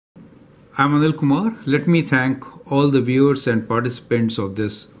I'm Anil Kumar. Let me thank all the viewers and participants of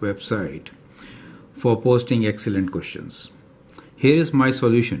this website for posting excellent questions. Here is my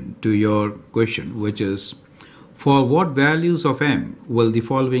solution to your question, which is, for what values of m will the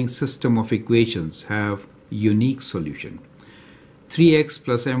following system of equations have unique solution? 3x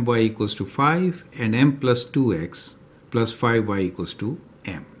plus my equals to 5 and m plus 2x plus 5y equals to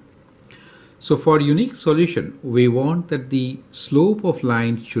m. So for unique solution, we want that the slope of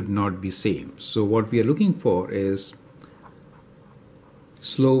line should not be same. So what we are looking for is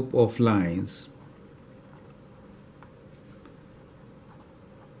slope of lines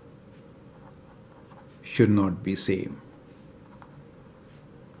should not be same.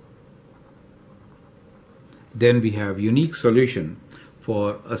 Then we have unique solution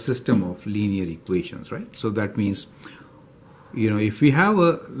for a system of linear equations, right? So that means, if we have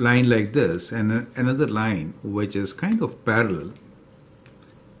a line like this and another line which is kind of parallel,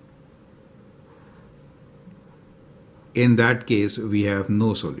 in that case we have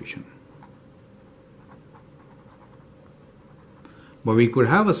no solution. But we could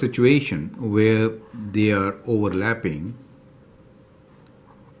have a situation where they are overlapping.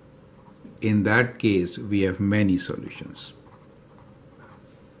 In that case, we have many solutions.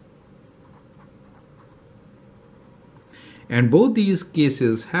 And both these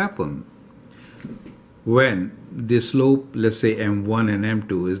cases happen when the slope, let's say m1 and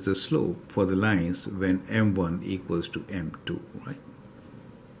m2 is the slope for the lines when m1 equals to m2, right?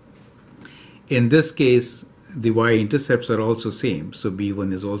 In this case, the y-intercepts are also same, so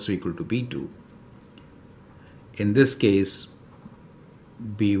b1 is also equal to b2. In this case,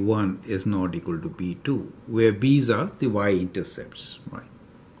 b1 is not equal to b2, where b's are the y-intercepts, right?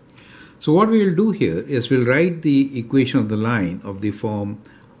 So what we will do here is we'll write the equation of the line of the form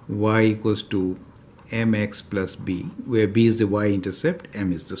y equals to mx plus b, where b is the y-intercept,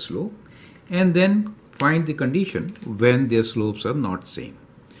 m is the slope, and then find the condition when their slopes are not same.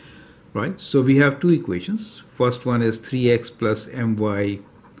 Right, so we have two equations. First one is 3x plus my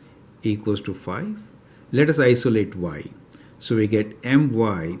equals to 5. Let us isolate y. So we get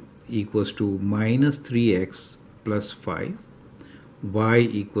my equals to minus 3x plus 5. Y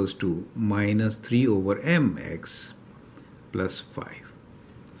equals to minus 3 over mx plus 5.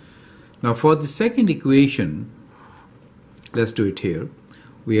 Now for the second equation, let's do it here.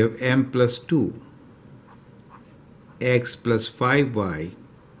 We have m plus 2 x plus 5y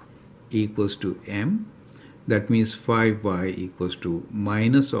equals to m. That means 5y equals to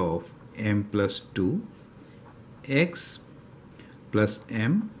minus of m plus 2 x plus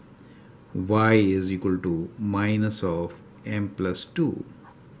m. Y is equal to minus of m plus 2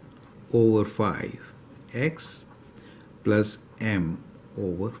 over 5 x plus m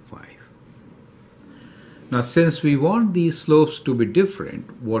over 5. Now since we want these slopes to be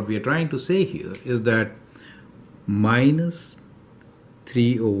different, what we are trying to say here is that minus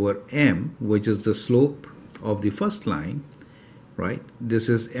 3 over m, which is the slope of the first line, right? This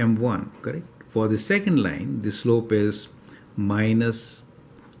is m1, correct? For the second line, the slope is minus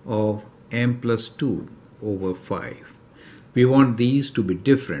of m plus 2 over 5. We want these to be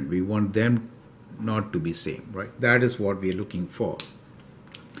different. We want them not to be same, right? That is what we are looking for.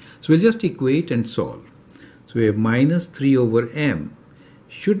 So we'll just equate and solve. So we have minus 3 over m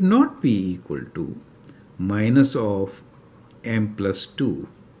should not be equal to minus of m plus 2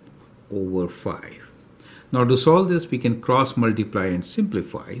 over 5. Now to solve this, we can cross multiply and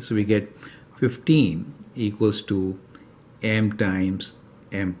simplify. So we get 15 equals to m times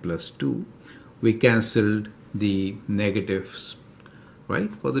m plus 2. We cancelled the negatives,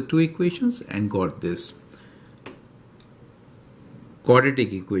 right, for the two equations and got this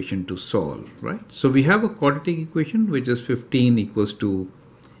quadratic equation to solve, right? So we have a quadratic equation which is 15 equals to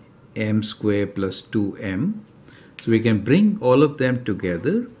m square plus 2m. So we can bring all of them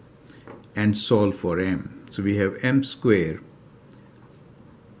together and solve for m. So we have m square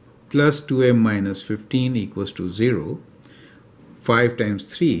plus 2m minus 15 equals to 0. 5 times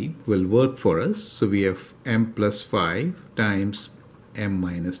 3 will work for us. So we have m plus 5 times m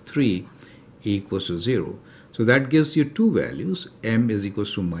minus 3 equals to 0. So that gives you two values. M is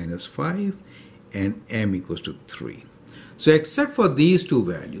equals to minus 5 and m equals to 3. So except for these two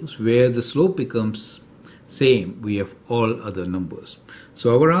values where the slope becomes same, we have all other numbers.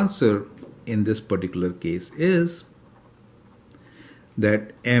 So our answer in this particular case is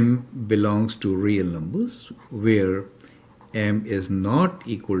that m belongs to real numbers where m is not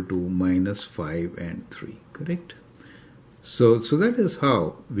equal to minus 5 and 3, correct? So that is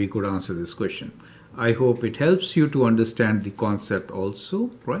how we could answer this question. I hope it helps you to understand the concept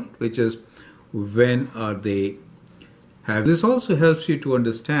also, right? Which is when are they have. This also helps you to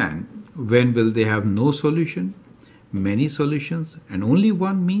understand When will they have no solution? Many solutions, and only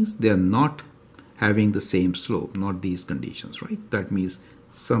one means they are not having the same slope, not these conditions, right? That means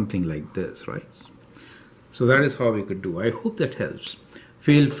something like this, right? So that is how we could do. I hope that helps.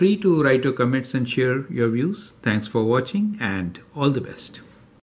 Feel free to write your comments and share your views. Thanks for watching and all the best.